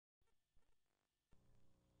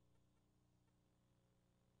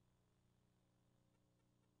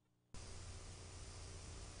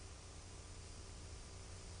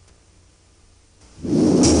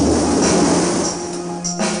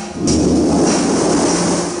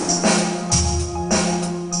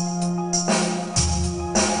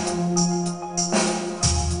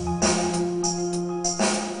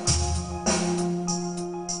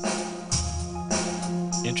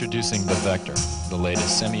Introducing the Vector, the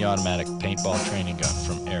latest semi-automatic paintball training gun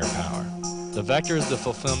from Air Power. The Vector is the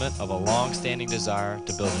fulfillment of a long-standing desire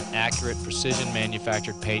to build an accurate,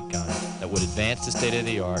 precision-manufactured paint gun that would advance the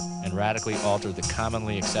state-of-the-art and radically alter the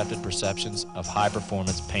commonly accepted perceptions of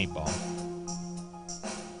high-performance paintball.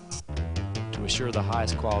 To assure the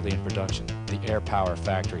highest quality in production, the Air Power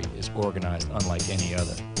factory is organized unlike any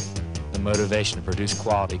other. The motivation to produce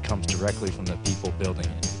quality comes directly from the people building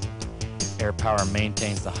it. Air Power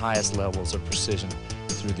maintains the highest levels of precision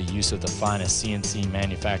through the use of the finest CNC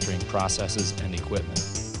manufacturing processes and equipment.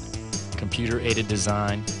 Computer-aided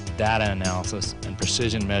design, data analysis, and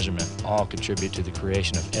precision measurement all contribute to the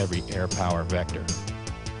creation of every Air Power Vector.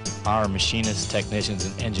 Our machinists, technicians,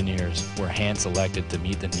 and engineers were hand-selected to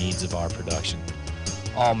meet the needs of our production.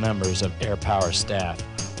 All members of Air Power staff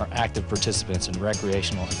are active participants in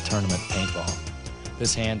recreational and tournament paintball.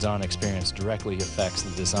 This hands-on experience directly affects the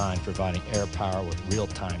design, providing Air Power with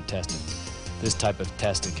real-time testing. This type of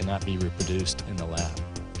testing cannot be reproduced in the lab.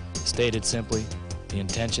 Stated simply, the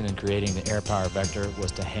intention in creating the Air Power Vector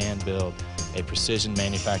was to hand-build a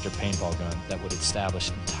precision-manufactured paintball gun that would establish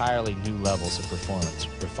entirely new levels of performance,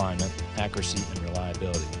 refinement, accuracy, and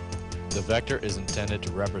reliability. The Vector is intended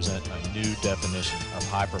to represent a new definition of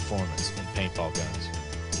high performance in paintball guns.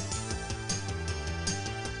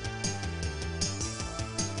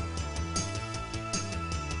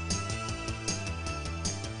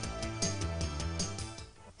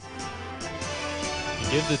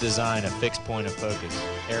 To give the design a fixed point of focus,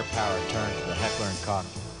 Air Power turned to the Heckler & Koch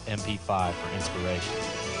MP5 for inspiration.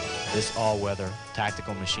 This all-weather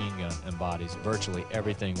tactical machine gun embodies virtually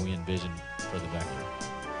everything we envisioned for the Vector.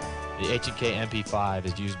 The H&K MP5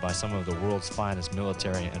 is used by some of the world's finest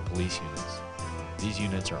military and police units. These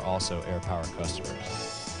units are also Air Power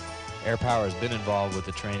customers. Air Power has been involved with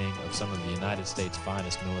the training of some of the United States'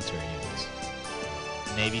 finest military units.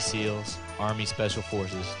 Navy SEALs, Army Special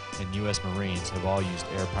Forces, and U.S. Marines have all used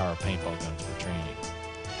Air Power paintball guns for training.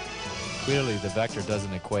 Clearly, the Vector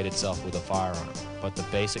doesn't equate itself with a firearm, but the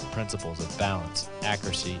basic principles of balance,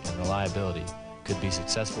 accuracy, and reliability could be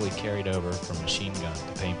successfully carried over from machine gun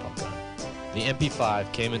to paintball gun. The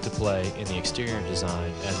MP5 came into play in the exterior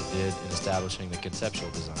design as it did in establishing the conceptual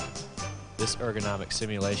design. This ergonomic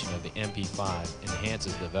simulation of the MP5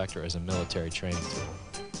 enhances the Vector as a military training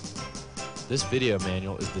tool. This video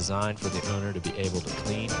manual is designed for the owner to be able to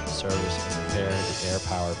clean, service, and repair the Air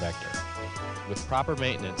Power Vector. With proper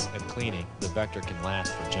maintenance and cleaning, the Vector can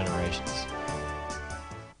last for generations.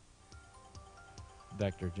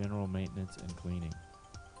 Vector general maintenance and cleaning.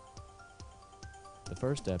 The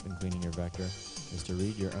first step in cleaning your Vector is to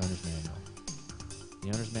read your owner's manual. The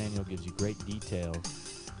owner's manual gives you great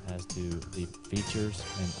details as to the features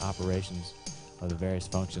and operations of the various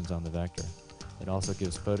functions on the Vector. It also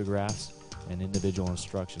gives photographs and individual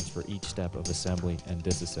instructions for each step of assembly and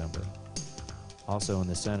disassembly. Also in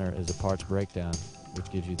the center is a parts breakdown, which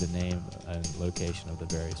gives you the name and location of the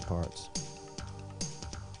various parts.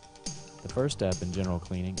 The first step in general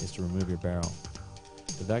cleaning is to remove your barrel.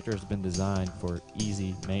 The Vector has been designed for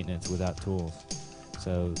easy maintenance without tools,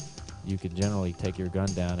 so you can generally take your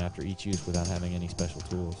gun down after each use without having any special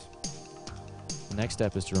tools. The next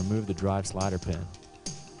step is to remove the drive slider pin.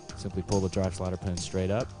 Simply pull the drive slider pin straight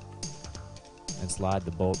up and slide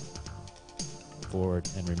the bolt forward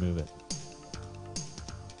and remove it.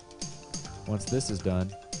 Once this is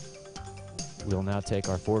done, we'll now take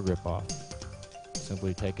our foregrip off.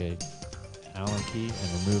 Simply take a Allen key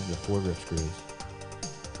and remove the foregrip screws.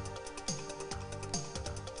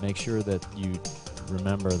 Make sure that you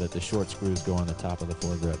remember that the short screws go on the top of the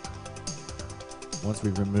foregrip. Once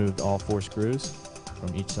we've removed all 4 screws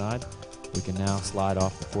from each side, we can now slide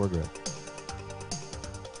off the foregrip.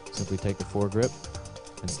 Simply take the foregrip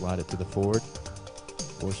and slide it to the forward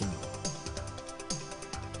portion.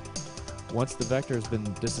 Once the Vector has been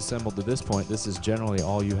disassembled to this point, this is generally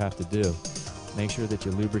all you have to do. Make sure that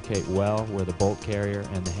you lubricate well where the bolt carrier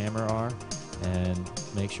and the hammer are, and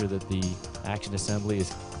make sure that the action assembly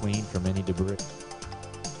is clean from any debris.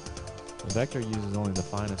 The Vector uses only the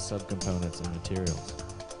finest subcomponents and materials.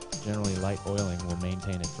 Generally, light oiling will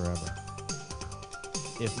maintain it forever.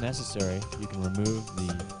 If necessary, you can remove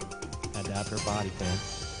the adapter body pin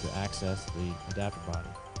to access the adapter body.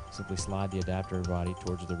 Simply slide the adapter body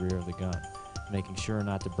towards the rear of the gun, making sure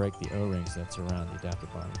not to break the O-rings that surround the adapter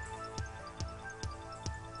body.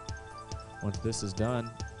 Once this is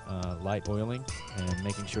done, light oiling and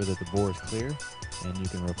making sure that the bore is clear, and you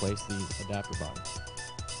can replace the adapter body.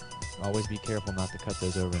 Always be careful not to cut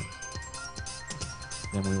those O-rings.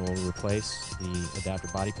 Then we will replace the adapter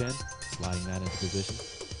body pin, sliding that into position.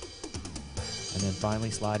 And then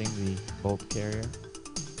finally sliding the bolt carrier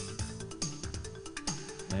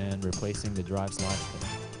and replacing the drive slide spring.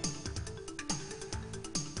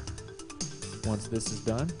 Once this is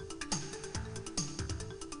done,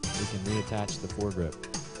 we can reattach the foregrip.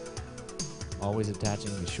 Always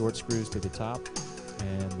attaching the short screws to the top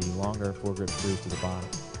and the longer foregrip screws to the bottom.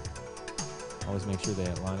 Always make sure they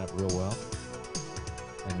line up real well.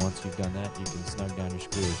 And once you've done that, you can snug down your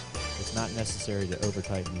screws. It's not necessary to over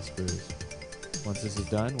tighten these screws. Once this is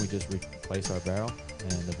done, we just replace our barrel,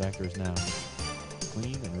 and the Vector is now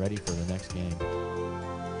clean and ready for the next game.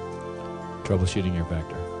 Troubleshooting your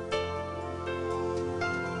Vector.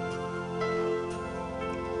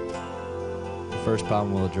 The first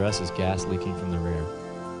problem we'll address is gas leaking from the rear.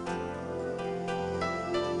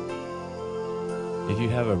 If you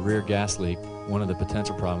have a rear gas leak, one of the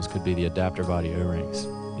potential problems could be the adapter body O-rings.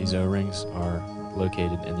 These O-rings are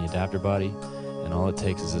located in the adapter body, and all it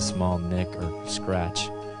takes is a small nick or scratch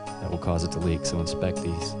that will cause it to leak, so inspect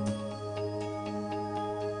these.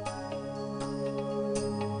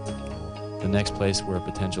 The next place where a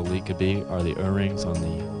potential leak could be are the O-rings on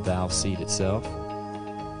the valve seat itself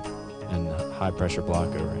and high pressure block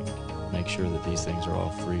O-ring. Make sure that these things are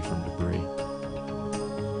all free from debris.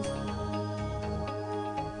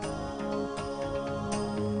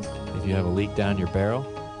 If you have a leak down your barrel,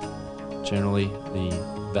 generally the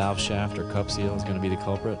valve shaft or cup seal is going to be the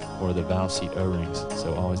culprit, or the valve seat O-rings,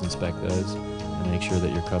 so always inspect those and make sure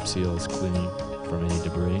that your cup seal is clean from any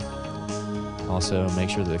debris. Also, make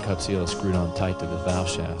sure that the cup seal is screwed on tight to the valve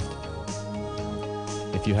shaft.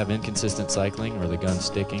 If you have inconsistent cycling or the gun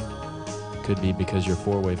sticking, it could be because your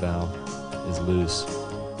four-way valve is loose.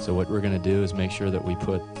 So what we're going to do is make sure that we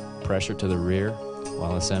put pressure to the rear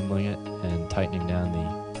while assembling it and tightening down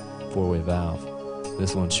the four-way valve.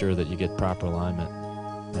 This will ensure that you get proper alignment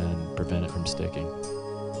and prevent it from sticking.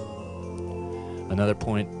 Another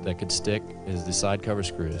point that could stick is the side cover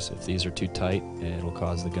screws. If these are too tight, it'll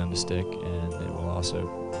cause the gun to stick, and it will also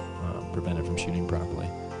prevent it from shooting properly.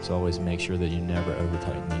 So always make sure that you never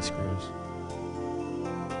over-tighten these screws.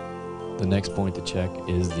 The next point to check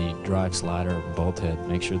is the drive slider bolt head.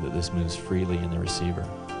 Make sure that this moves freely in the receiver.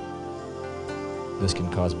 This can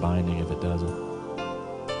cause binding if it doesn't.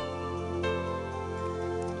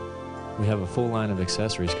 We have a full line of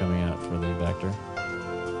accessories coming out for the Vector.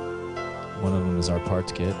 One of them is our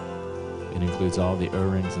parts kit. It includes all the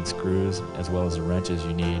O-rings and screws, as well as the wrenches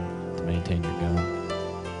you need to maintain your gun.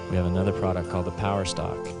 We have another product called the Power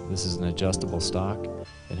Stock. This is an adjustable stock.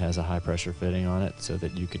 It has a high pressure fitting on it so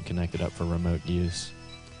that you can connect it up for remote use.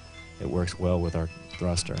 It works well with our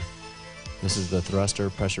thruster. This is the thruster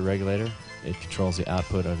pressure regulator. It controls the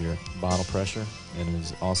output of your bottle pressure, and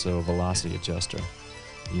is also a velocity adjuster.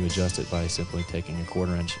 You adjust it by simply taking a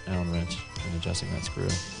 1/4 inch Allen wrench and adjusting that screw.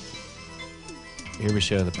 Here we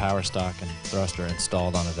show the power stock and thruster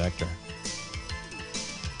installed on a Vector.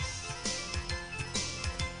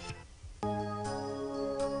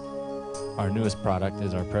 Our newest product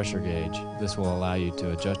is our pressure gauge. This will allow you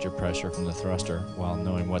to adjust your pressure from the thruster while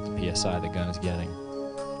knowing what the PSI the gun is getting.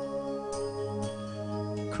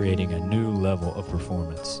 Creating a new level of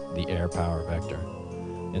performance, the Air Power Vector.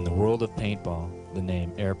 In the world of paintball, the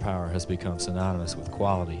name Air Power has become synonymous with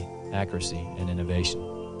quality, accuracy, and innovation.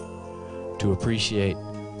 To appreciate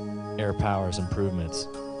Air Power's improvements,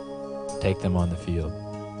 take them on the field.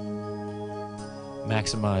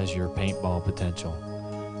 Maximize your paintball potential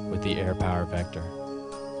with the Air Power Vector.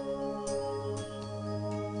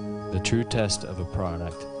 The true test of a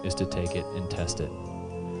product is to take it and test it.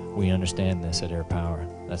 We understand this at Air Power.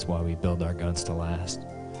 That's why we build our guns to last.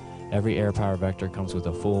 Every Air Power Vector comes with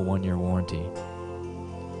a full 1-year warranty.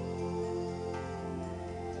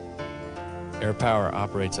 Air Power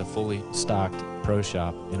operates a fully stocked pro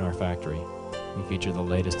shop in our factory. We feature the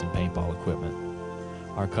latest in paintball equipment.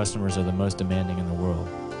 Our customers are the most demanding in the world,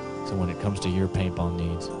 so when it comes to your paintball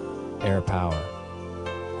needs, Air Power,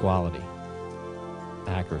 quality,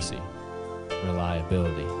 accuracy,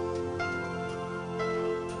 reliability,